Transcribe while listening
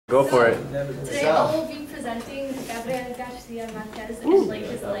Go for it. Today I will be presenting Gabriel G Marquez and like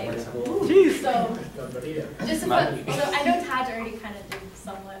his life. Jeez. So, just to put, although I know Taj already kind of did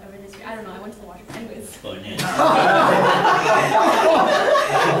somewhat of a history. I don't know. I went to the washroom anyways. Anyways,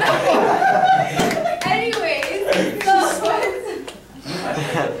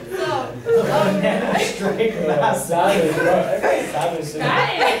 Straight savage, bro. Savage.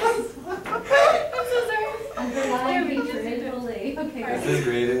 Guys, I'm so sorry. Okay, This is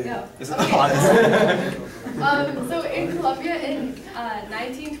great. Go. This is Okay. honest. So in Colombia in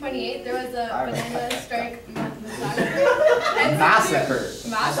 1928, there was a banana strike massacre.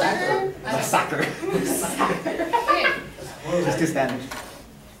 Massacre. Okay. Just too Spanish.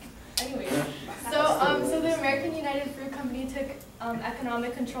 Anyway, so the American United Fruit Company took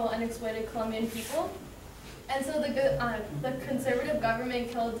economic control and exploited Colombian people, and so the conservative government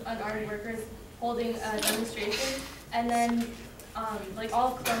killed unarmed workers holding a demonstration, and then like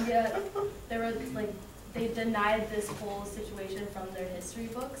all of Colombia, there was like they denied this whole situation from their history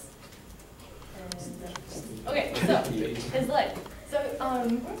books. And, okay, so his life. So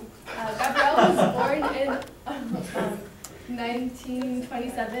Gabriel was born in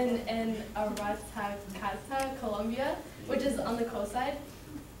 1927 in Arrascata, Colombia, which is on the coast side.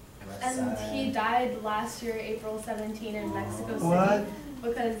 And he died last year, April 17, in Mexico City,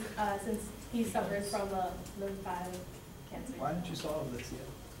 because since he suffers from a lymphatic cancer. Why didn't you solve this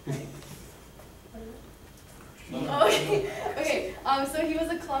yet? Okay. So he was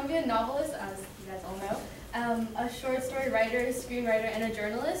a Colombian novelist, as you guys all know, a short story writer, screenwriter, and a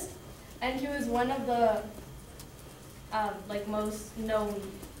journalist. And he was one of the like most known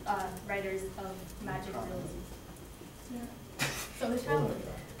writers of magic realism. So his childhood.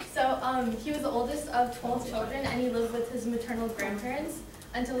 So he was the oldest of 12 children, and he lived with his maternal grandparents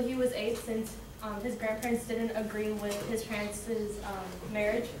until he was 8, since his grandparents didn't agree with his parents'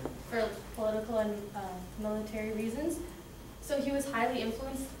 marriage for political and military reasons. So he was highly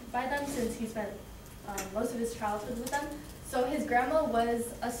influenced by them since he spent most of his childhood with them. So his grandma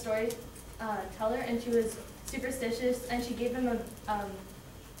was a storyteller, and she was superstitious, and she gave him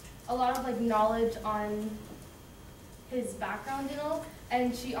a lot of like knowledge on his background and all.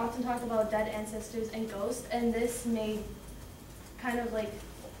 And she often talked about dead ancestors and ghosts, and this made kind of like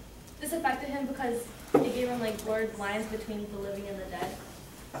this affected him because it gave him like blurred lines between the living and the dead.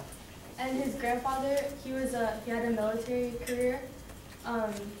 And his grandfather, he had a military career,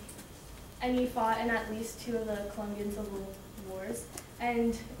 and he fought in at least 2 of the Colombian civil wars.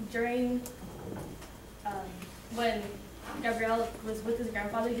 And during when Gabriel was with his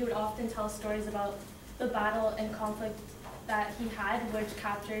grandfather, he would often tell stories about the battle and conflict that he had, which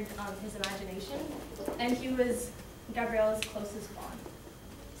captured his imagination. And he was Gabriel's closest bond.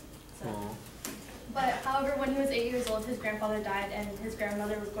 So. But however, when he was 8 years old, his grandfather died, and his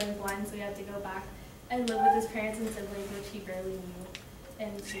grandmother was going blind, so he had to go back and live with his parents and siblings, which he barely knew,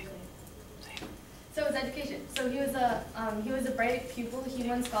 and secretly. So his education. So he was a bright pupil. He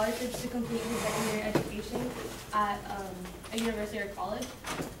won scholarships to complete his secondary education at a university or college,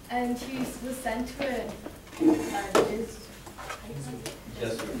 and he was sent to a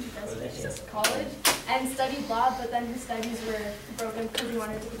college and studied law. But then his studies were broken because he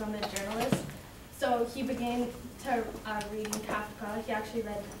wanted to become a journalist. So he began to reading Kafka. He actually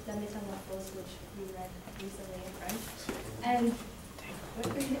read Les Metamorphoses, which we read recently in French, and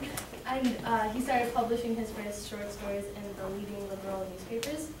he started publishing his first short stories in the leading liberal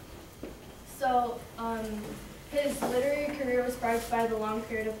newspapers. So his literary career was sparked by the long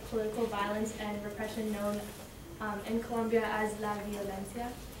period of political violence and repression known in Colombia as la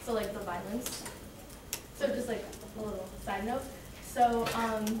violencia, so like the violence. So just like a little side note. So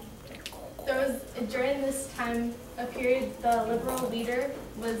there was, during this time, a period the liberal leader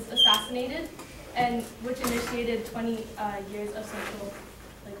was assassinated, and which initiated 20 years of social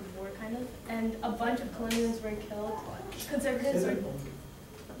like war kind of, and a bunch of Colombians were killed. Conservatives were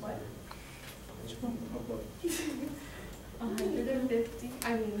what? 150.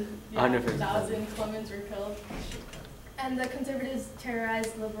 I mean, yeah, 1,000 Colombians were killed, and the conservatives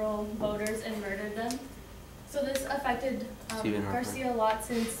terrorized liberal voters and murdered them. So this affected Garcia a lot,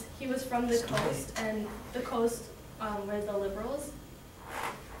 since he was from the coast, and the coast were the liberals.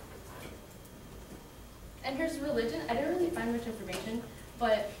 And his religion, I didn't really find much information,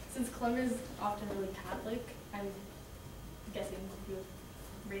 but since Colombia is often really Catholic, I'm guessing he was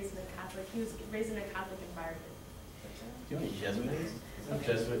raised in a Catholic. He was raised in a Catholic environment. Do you know what Jesuit is? Okay.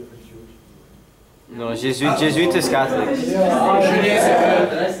 Jesuit for Jewish. No, Jesuit is Catholic. Did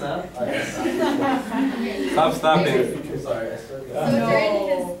I snap? Stop stopping. Sorry, I started.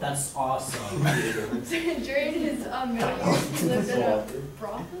 during That's awesome. during his middle years, he lived in a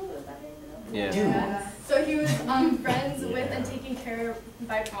brothel. Is that how you know? Yeah. So he was friends with and taken care of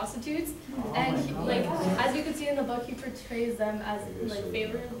by prostitutes, and he, like as you can see in the book, he portrays them as like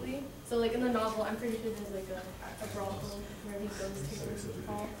favorably. So like in the novel, I'm pretty sure there's like a brothel where he goes to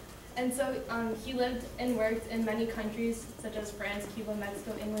Paul. And so he lived and worked in many countries such as France, Cuba,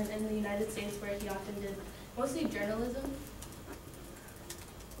 Mexico, England, and the United States, where he often did mostly journalism.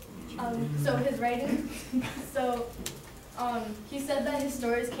 So his writing, he said that his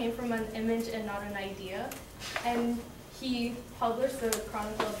stories came from an image and not an idea. And he published the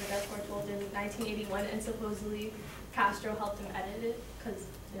Chronicle of the Death Foretold in 1981, and supposedly Castro helped him edit it because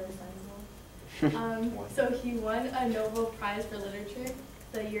they were friends. So he won a Nobel Prize for Literature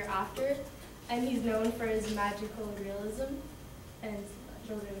the year after, and he's known for his magical realism, and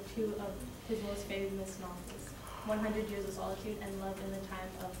those are two of his most famous novels, 100 Years of Solitude and Love in the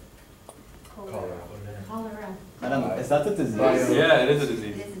Time of Cholera. I don't know. Is that the disease? Yeah, it is a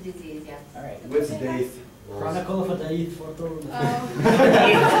disease. It is a disease, yes. All right. What's death? Chronicle of a Death Foretold.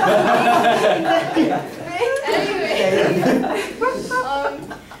 Anyway,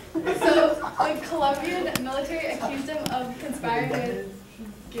 so the Colombian military accused him of conspiring with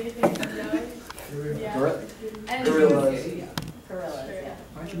and Gorillas. Gorillas, yeah.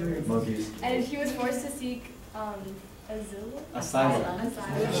 Why'd you know your monkeys? And he was forced to seek asylum. Asylum. I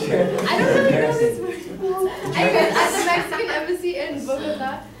don't really know this word. Anyways, at the Mexican embassy in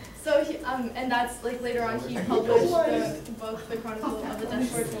Bogota. So he, and that's like later on he published the book, The Chronicle of the Death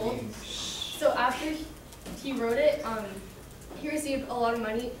Foretold. So after he wrote it, he received a lot of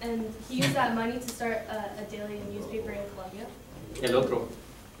money, and he used that money to start a daily newspaper in Colombia. El otro.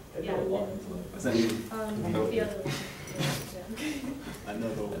 Yeah. What's that mean? The other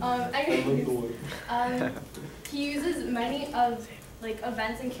one. Anyways, he uses many of like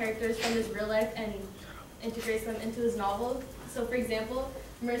events and characters from his real life and integrates them into his novel. So for example,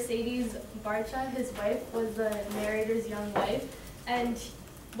 Mercedes Barcha, his wife, was the narrator's young wife, and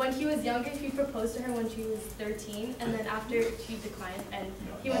when he was younger, he proposed to her when she was 13, and then after she declined, and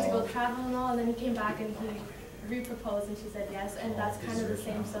he went to go travel and all, and then he came back and he re-proposed, and she said yes, and that's kind of the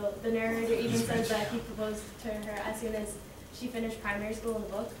same. So the narrator even says that he proposed to her as soon as she finished primary school in the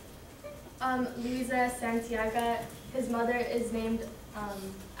book. Luisa Santiago, his mother is named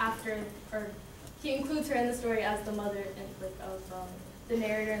after, or he includes her in the story as the mother of the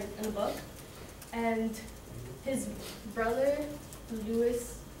narrator in the book. And his brother,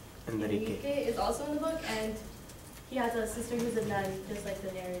 Luis Enrique, is also in the book, and he has a sister who's a nun, just like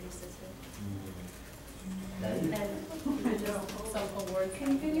the narrator's sister. And just some awards.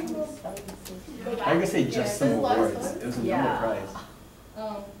 Can you go back? I'm gonna say just some awards. It was a Nobel Prize.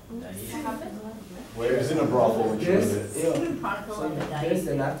 What happened? Where is in a brothel when she was it? Chronicle of the Diet.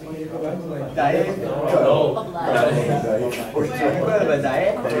 Diet? No. Of Blood. What about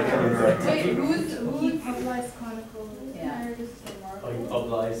diet? Wait, who's published Chronicle? Yeah.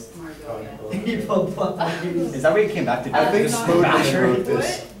 Obliged. Margot, Is that where you came back to? I think Basher. Snowden wrote this.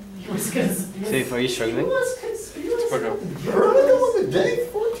 Say, are you struggling? Chronicle of the Death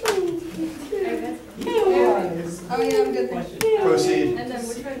Foretold. Oh yeah, I'm good. Thank you. Proceed. And then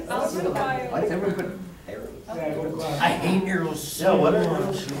which one? I'll put a bio. Why does everyone put arrows? I hate arrows. Yeah, what are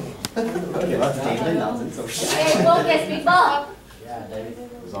Okay, well, that's David nonsense. So shit. Hey, focus, people! Yeah, David.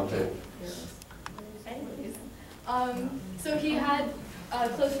 It was on tape. Anyways, so he had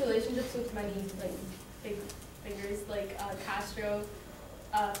close relationships with many like big figures like Castro,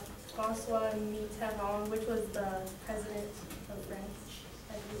 François Mitterrand, which was the president of France.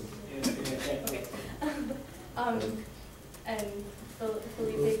 Okay. And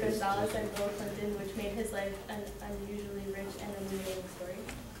Felipe Gonzalez and Bill Clinton, which made his life an unusually rich and illuminating story.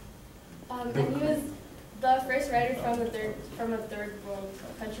 And he was the first writer from a third world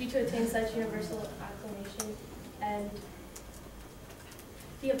country to attain such universal acclamation, and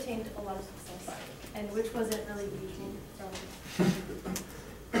he obtained a lot of success, and which wasn't really usual from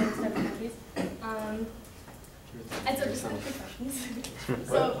those type of countries. And so just quick questions.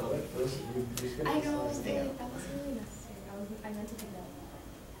 So I know that was really necessary. I meant to do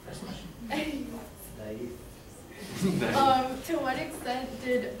that. To what extent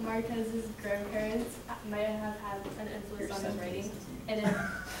did Marquez's grandparents might have had an influence on his writing? And if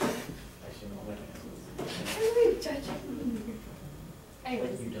I'm judging.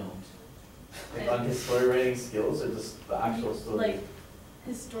 Anyways, You don't. Like on his story writing skills or just the actual story? like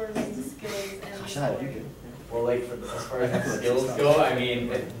his storytelling skills and Gosh, that would be good. Well, like as far as his skills go, I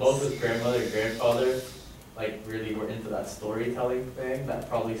mean, if both his grandmother and grandfather like really were into that storytelling thing, that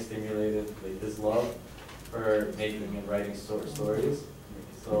probably stimulated like his love. for making and writing short stories.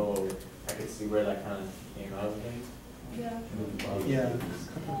 So I could see where that kind of came out of things. Yeah. Yeah.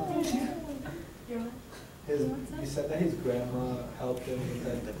 You said that his grandma helped him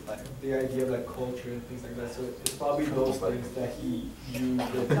with that, the idea of like culture and things like that. So it's probably those things that he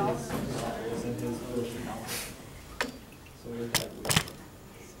used with his novels and his poetry. So it's that way.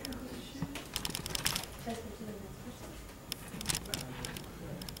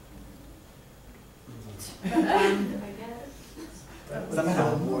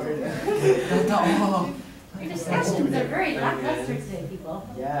 Somehow. Your discussions are very lackluster today, people.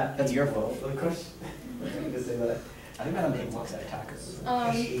 Yeah, that's your fault. Of course. To say that. I think I'm making books at attackers.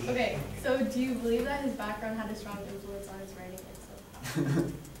 Okay, so do you believe that his background had a strong influence on his writing itself?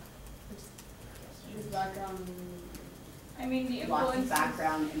 His background. I mean, the Lots of influence.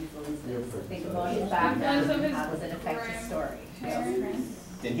 background influences. Think about his background and how does it affect his story.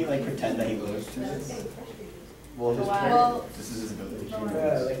 Didn't he like pretend that he lived through this? Well, his Well, this is his ability. Yeah,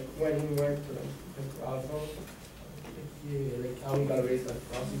 like when he went to the Bravo, like how he got raised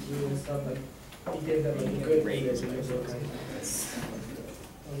like prostitute and stuff, like he did that like a good thing that he was so kind.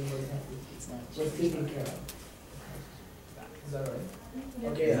 Was taken care of. Is that right?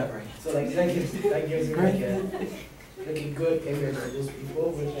 Okay, Is that right? so like that gives me like a good image of those people,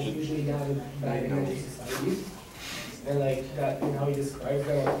 which like usually have a bad image in society. And like that, and how he describes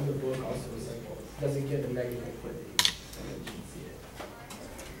them in the book also is like doesn't get the negative image.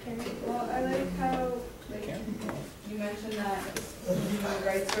 Well, I like how like you mentioned that you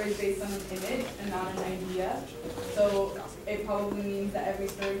write stories based on an image and not an idea. So it probably means that every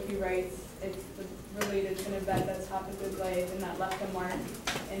story he writes, it's related to an event that's happened in his life and that left a mark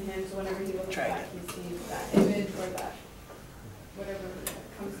in him. So whenever he looks back, he sees that image or that whatever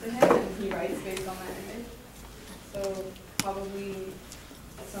comes to him, and he writes based on that image. So probably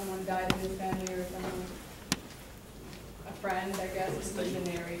someone died in his family or someone, a friend, I guess, is the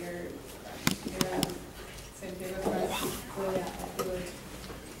narrator. Same thing with friends. So yeah, I feel like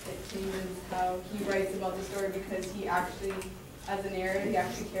it changes how he writes about the story because he actually, as a narrator, he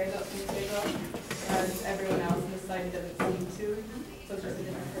actually cares about things they go, whereas everyone else in the society doesn't seem to. So it's just a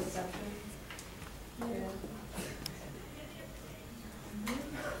different perception. Yeah.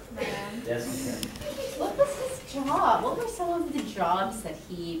 Yes. What was his job? What were some of the jobs that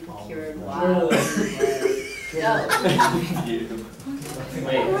he procured while Journalist.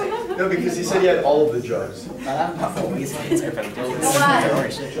 Wait. No, because he said he had all of the jobs. I'm not always answer, but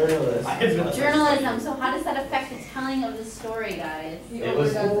Journalist. Journalism. So how does that affect the telling of the story, guys? He It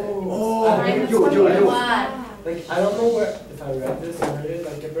was- overdoes it. Oh, What? like I don't know where if I read this or heard it.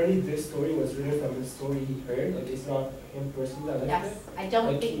 Like apparently this story was written from the story he heard. Like it's not him personally that liked Yes, it. I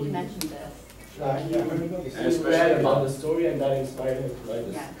don't think we mentioned this. He read about the story and that inspired him to write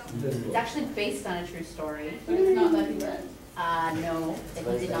this. Yeah. This It's book. actually based on a true story. But it's not that he read. No, that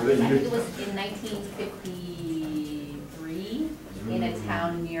he did not. I think it was in 1953 in a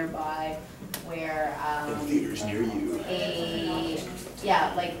town nearby where Theaters near you.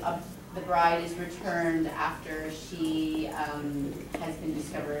 the bride is returned after she has been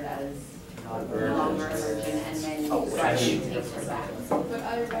discovered as no longer a virgin, and then the bride takes her back. But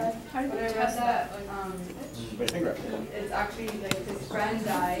I read, that, Wait, finger up. it's actually like his friend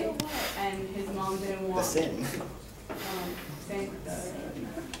died and his mom didn't The want sin.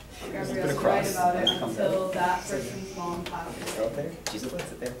 Gabriel Put a to write cross. about it Comes until out. that person's mom passed Go away. up there. Jesus,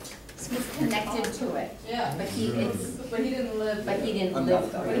 what's it there? He's connected to it, Yeah. but he didn't live. didn't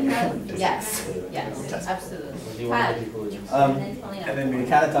live through But he had. it. Yes, absolutely. Was he one of the people who just? And then we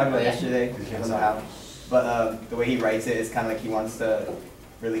kind of talked about yesterday, I don't know how, but the way he writes it is kind of like he wants to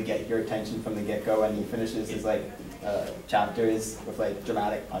really get your attention from the get-go, and he finishes his like chapters with like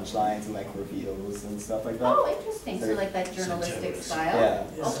dramatic punchlines and like reveals and stuff like that. Oh, interesting, so like that journalistic style?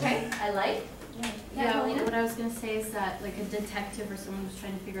 Yeah. Okay, I like. Yeah, Paulina? what I was gonna say is that like a detective or someone who's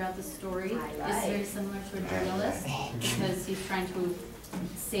trying to figure out the story I is like. very similar to a journalist because he's trying to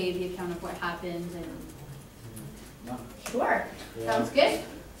say the account of what happened and Sure, sounds good.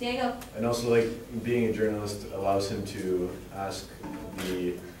 Diego? And also, like, being a journalist allows him to ask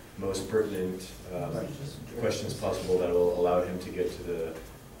the most pertinent questions possible that will allow him to get to the,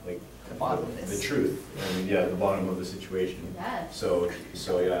 like, The bottom of this. the truth, and yeah, the bottom of the situation. Yes. So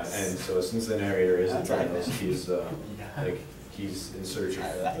yeah, and so since the narrator is a journalist, he's he's in search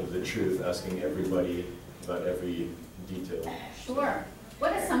of the truth, asking everybody about every detail. Sure.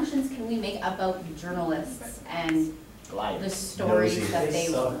 What assumptions can we make about journalists and the Liars. stories Nosy. that they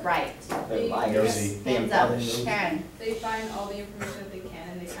write? They're liars. Nosy. They Hands up, embellish. Karen. They find all the information that they can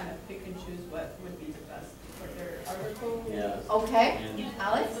and they kind of pick and choose what would be the best for their article. article. Yeah. Okay, And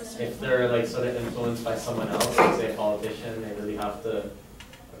Alex? if they're like sort of influenced by someone else, like say a politician, they really have to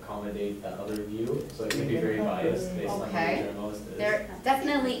accommodate that other view. So it can be very biased based on who Okay. the journalist is. There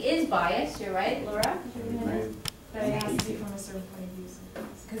definitely is bias, you're right, Laura? But it has to be from a certain point of view,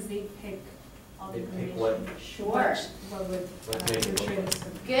 because they pick all the They pick information. Sure. What would What makes it portray look- this to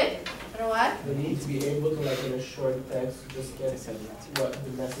be. Good, what? They need to be able to, like, in a short text, just get what the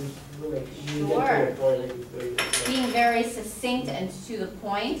message, like, you Sure. get to a point, like, it's very, like, Being very succinct and to the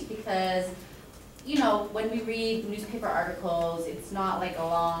point, because, you know, when we read newspaper articles, it's not like a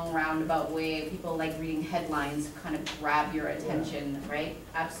long roundabout way. People like reading headlines, kind of grab your attention, right?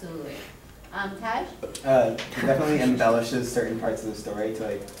 Absolutely. Taj? It definitely embellishes certain parts of the story to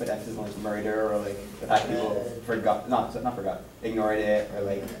like put emphasis on like murder or like the fact people not forgot, ignored it or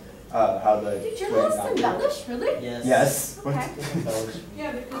like how the. Do journalists embellish, really? Yes. Yes. Okay.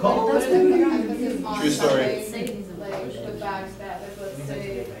 Yeah, because Cool. like, put an emphasis on True story. something, like the fact that, like, let's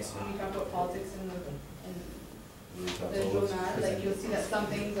say, when you talk about politics in the journal, like, you'll see that some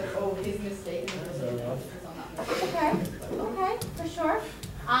things, like, oh, his mistake, and there's an emphasis on that. Okay, okay, for sure.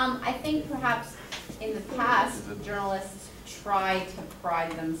 I think perhaps in the past, journalists tried to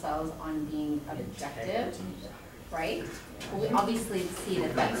pride themselves on being objective, right? But we obviously see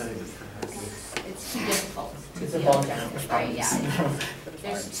that it's too difficult to be objective, right? Yeah.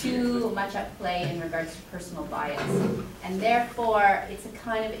 There's too much at play in regards to personal bias. And therefore, it's a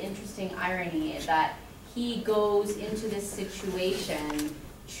kind of interesting irony that he goes into this situation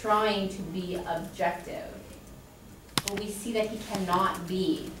trying to be objective. But we see that he cannot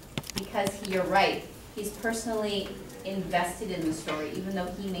be, because you're right, he's personally invested in the story, even though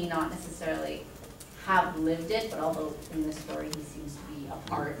he may not necessarily have lived it, but although in the story he seems to be a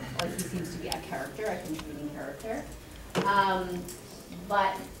part, or he seems to be a character, a contributing character.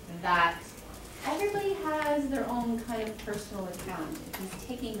 But that everybody has their own kind of personal account. He's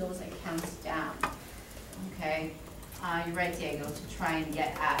taking those accounts down, okay? You're right, Diego, to try and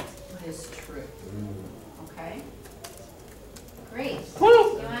get at this truth, okay? Great.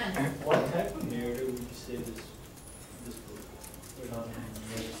 Joanne. what type of narrative would you say this book?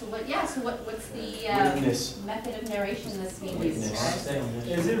 So what's the Weakness. method of narration that's being used? Weakness.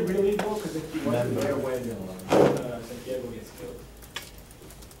 Is it really though? Because if you wasn't there when Santiago gets killed.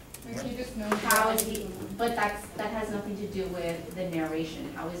 Like, you just know. How is he, but that has nothing to do with the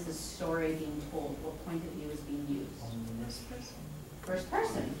narration. How is the story being told? What point of view is being used? First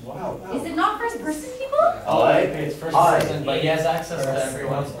person. Wow. Is it not first person, people? Oh, it's first person, but he has access to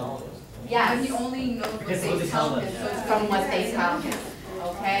everyone's knowledge. Yes. And he only knows what Because what they they tell tell him, them, so it's From what really they tell him.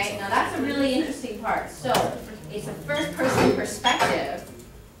 Okay, now that's a really interesting part. So, it's a first person perspective,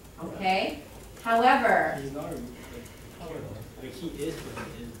 okay? However, He's not like he is, but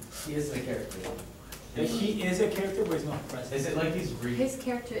he is. He is the character. Like he is a character, but he's not present. Is it like he's reading? His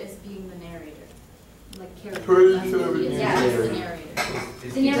character is being the narrator. Like character. Pretty that's sure what he is. it's Yeah, He's the the narrator.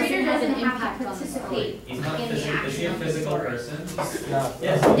 the narrator doesn't Doesn't have impact to on the participate He's not in the physical, is he a action of the physical story. person? Yeah.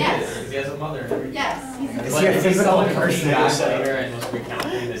 Yes, he Yes. is, 'cause he has a mother and everything. Yes, he's But Is he a is physical someone coming person? back later and was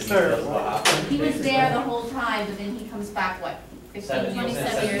recounting the details of what happened? he was there the whole time, but then he comes back, what, 15,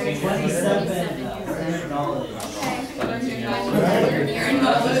 27 years? 27 27 knowledge. Okay. 17 years old.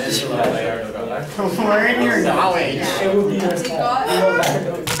 We're in your knowledge. It would be your They spot.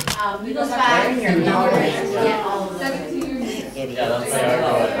 got He goes back and Your then knowledge. get all of them. 17 years. Yeah, that's why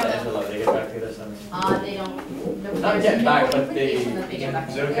Angela, they get back together sometime. They don't, Not there's get no back, but implication they- that they get back.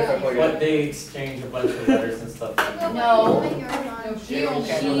 They don't get back like But they exchange a bunch of letters and stuff. No, No, she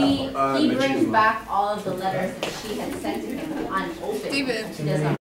only. he brings back all of the letters that she had sent to him unopened. David. She does not